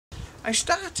I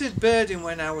started birding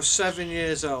when I was 7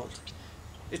 years old.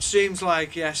 It seems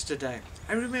like yesterday.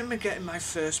 I remember getting my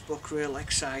first book real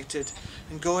excited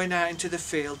and going out into the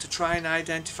field to try and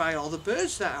identify all the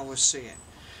birds that I was seeing.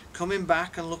 Coming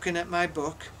back and looking at my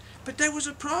book, but there was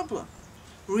a problem.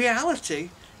 Reality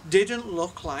didn't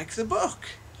look like the book.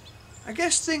 I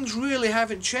guess things really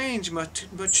haven't changed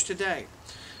much today.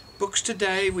 Books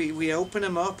today, we open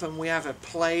them up and we have a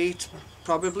plate,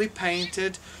 probably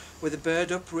painted, with a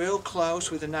bird up real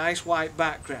close with a nice white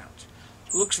background.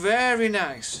 Looks very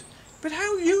nice, but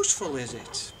how useful is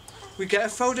it? We get a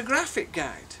photographic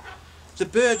guide. The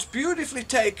bird's beautifully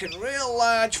taken, real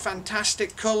large,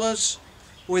 fantastic colours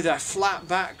with a flat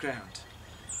background.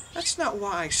 That's not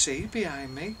what I see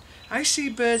behind me. I see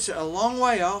birds that are a long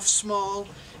way off, small,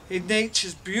 in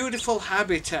nature's beautiful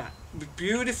habitat, with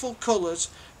beautiful colours,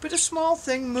 but a small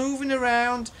thing moving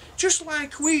around just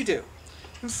like we do.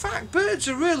 In fact, birds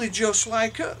are really just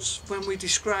like us. When we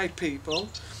describe people,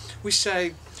 we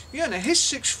say, you know, he's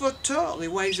 6 foot tall, he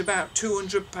weighs about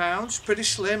 200 pounds, pretty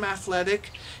slim,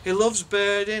 athletic, he loves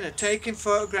birding, or taking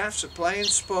photographs, or playing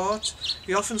sport.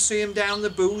 You often see him down the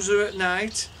boozer at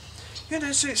night. You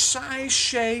know, so it's size,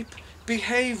 shape,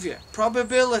 behaviour,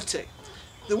 probability.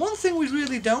 The one thing we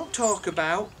really don't talk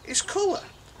about is colour.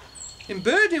 In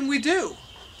birding we do,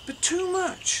 but too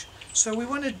much. So we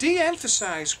want to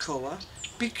de-emphasise colour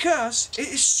because it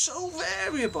is so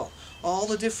variable. All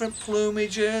the different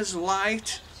plumages,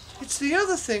 light. It's the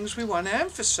other things we want to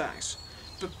emphasise.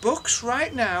 But books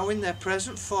right now in their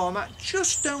present format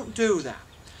just don't do that.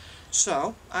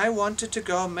 So I wanted to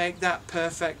go and make that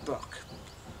perfect book.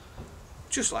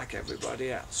 Just like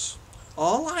everybody else.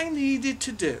 All I needed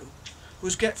to do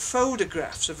was get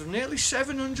photographs of nearly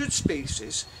 700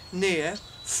 species, near,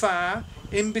 far,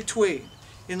 in between,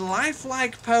 in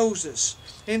lifelike poses,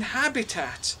 in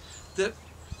habitat that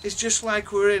is just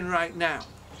like we're in right now.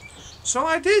 So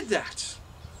I did that.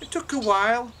 It took a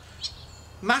while,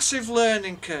 massive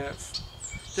learning curve.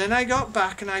 Then I got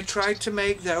back and I tried to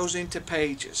make those into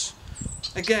pages.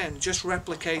 Again, just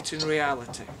replicating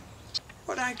reality.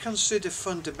 What I consider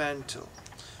fundamental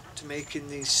to making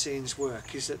these scenes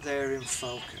work is that they're in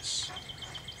focus.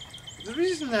 The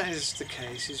reason that is the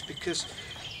case is because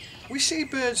we see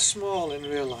birds small in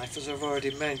real life, as I've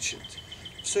already mentioned,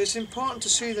 so it's important to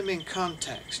see them in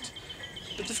context.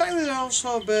 But the fact that there are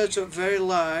also birds that are very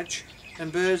large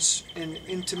and birds in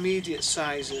intermediate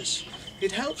sizes,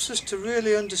 it helps us to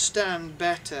really understand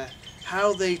better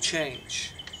how they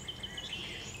change.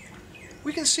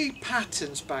 We can see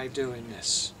patterns by doing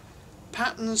this.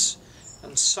 Patterns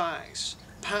and size,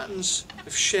 patterns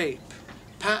of shape,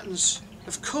 patterns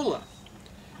of colour.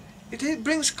 It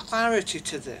brings clarity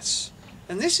to this,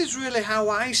 and this is really how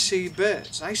I see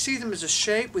birds. I see them as a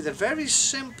shape with a very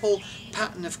simple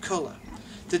pattern of colour.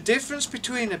 The difference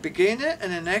between a beginner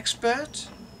and an expert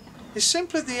is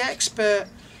simply the expert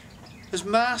has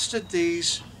mastered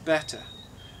these better.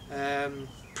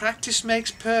 Practice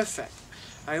makes perfect.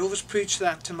 I always preach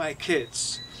that to my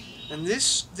kids. And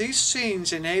these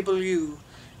scenes enable you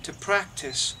to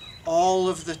practice all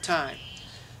of the time.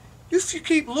 If you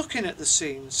keep looking at the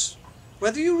scenes,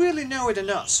 whether you really know it or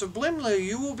not, subliminally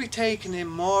you will be taking in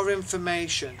more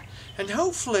information, and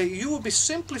hopefully you will be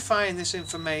simplifying this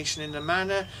information in a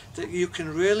manner that you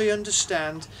can really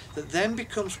understand, that then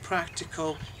becomes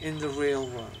practical in the real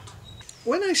world.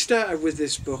 When I started with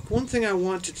this book, one thing I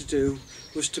wanted to do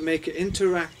was to make it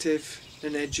interactive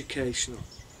and educational.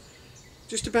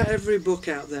 Just about every book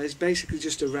out there is basically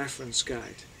just a reference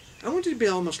guide. I wanted it to be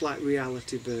almost like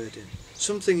reality birding.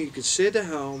 Something you could sit at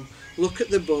home, look at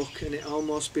the book, and it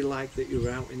almost be like that you're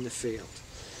out in the field.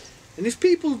 And if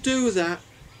people do that,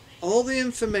 all the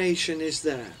information is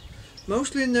there.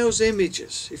 Mostly in those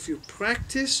images. If you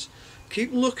practice,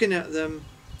 keep looking at them,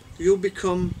 you'll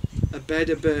become a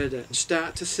better birder and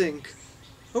start to think,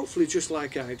 hopefully just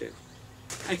like I do.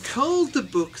 I called the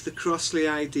book the Crossley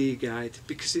ID Guide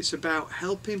because it's about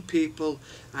helping people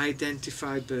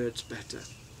identify birds better.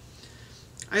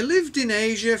 I lived in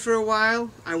Asia for a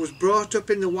while. I was brought up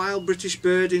in the wild British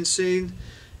birding scene,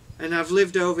 and I've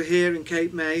lived over here in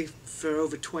Cape May for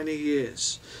over 20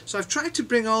 years. So I've tried to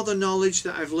bring all the knowledge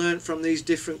that I've learnt from these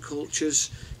different cultures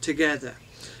together.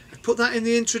 I've put that in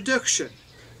the introduction,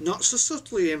 not so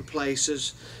subtly in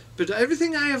places, but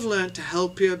everything I have learnt to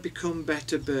help you become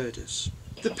better birders.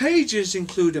 The pages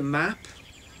include a map,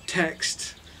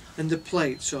 text, and the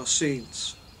plates or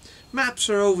scenes. Maps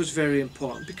are always very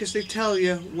important because they tell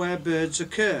you where birds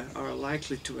occur or are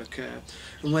likely to occur,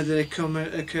 and whether they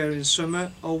occur in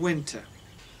summer or winter.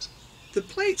 The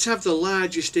plates have the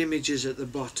largest images at the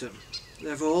bottom. They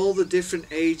have all the different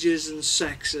ages and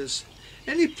sexes,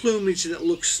 any plumage that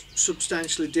looks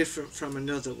substantially different from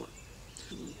another one.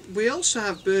 We also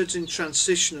have birds in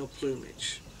transitional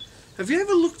plumage. Have you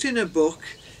ever looked in a book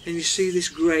and you see this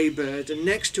grey bird and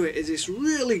next to it is this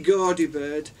really gaudy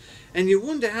bird and you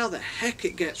wonder how the heck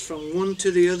it gets from one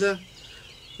to the other?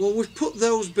 Well, we've put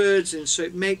those birds in so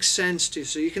it makes sense to you,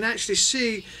 so you can actually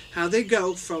see how they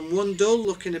go from one dull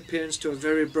looking appearance to a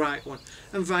very bright one,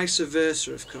 and vice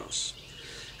versa, of course.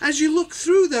 As you look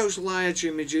through those large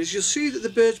images, you'll see that the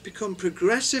birds become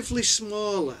progressively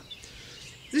smaller.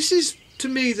 This is, to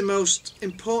me, the most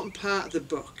important part of the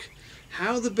book.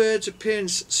 How the bird's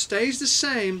appearance stays the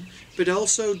same, but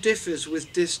also differs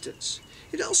with distance.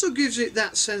 It also gives it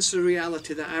that sense of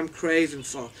reality that I'm craving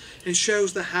for, and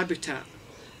shows the habitat.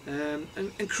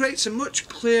 And creates a much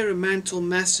clearer mental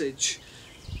message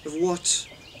of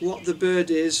what the bird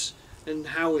is and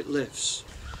how it lives.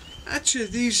 Actually,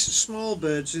 these small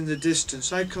birds in the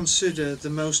distance I consider the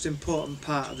most important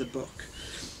part of the book.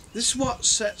 This is what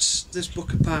sets this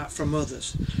book apart from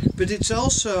others, but it's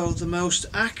also the most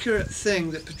accurate thing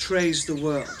that portrays the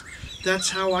world. That's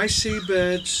how I see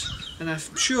birds, and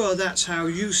I'm sure that's how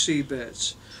you see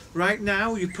birds. Right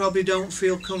now you probably don't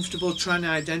feel comfortable trying to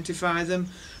identify them,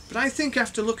 but I think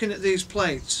after looking at these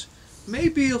plates,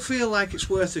 maybe you'll feel like it's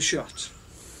worth a shot.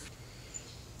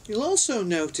 You'll also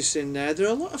notice in there are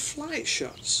a lot of flight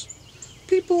shots.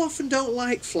 People often don't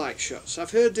like flight shots.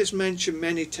 I've heard this mentioned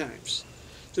many times.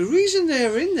 The reason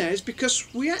they're in there is because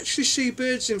we actually see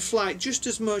birds in flight just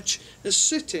as much as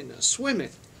sitting or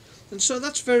swimming, and so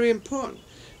that's very important.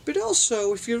 But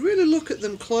also, if you really look at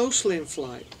them closely in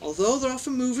flight, although they're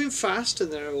often moving fast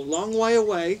and they're a long way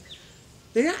away,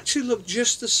 they actually look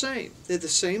just the same. They're the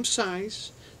same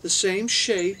size, the same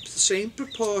shape, the same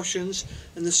proportions,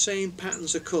 and the same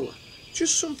patterns of colour.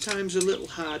 Just sometimes a little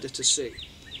harder to see.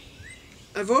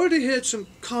 I've already heard some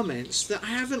comments that I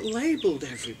haven't labelled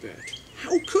every bird.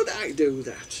 How could I do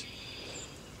that?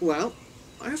 Well,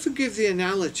 I often give the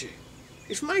analogy.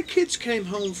 If my kids came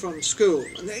home from school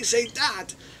and they say,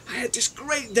 "Dad, I had this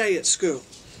great day at school.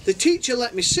 The teacher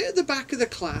let me sit at the back of the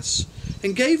class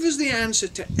and gave us the answer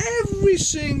to every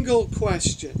single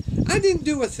question. I didn't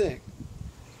do a thing."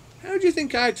 How do you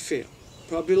think I'd feel?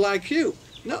 Probably like you.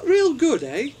 Not real good,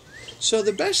 eh? So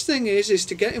the best thing is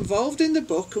to get involved in the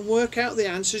book and work out the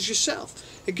answers yourself.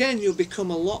 Again, you'll become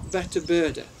a lot better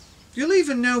birder. You'll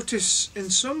even notice in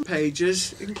some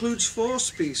pages it includes 4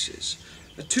 species,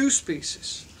 or 2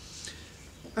 species.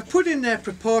 I put in there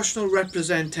proportional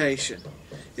representation.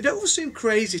 It always seemed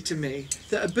crazy to me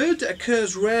that a bird that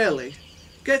occurs rarely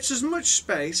gets as much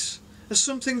space as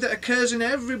something that occurs in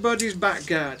everybody's back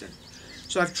garden.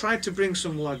 So I've tried to bring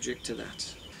some logic to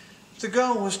that. The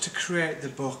goal was to create the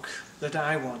book that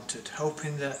I wanted,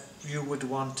 hoping that you would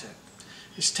want it.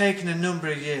 It's taken a number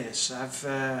of years.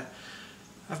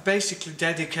 I've basically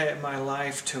dedicated my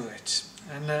life to it,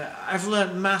 and I've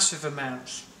learnt massive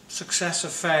amounts. Success or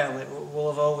fail, it will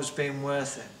have always been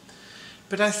worth it.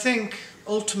 But I think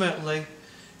ultimately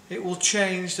it will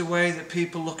change the way that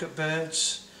people look at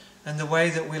birds and the way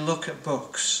that we look at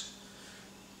books.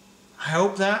 I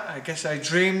hope that, I guess I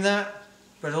dream that,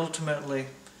 but ultimately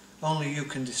only you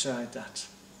can decide that.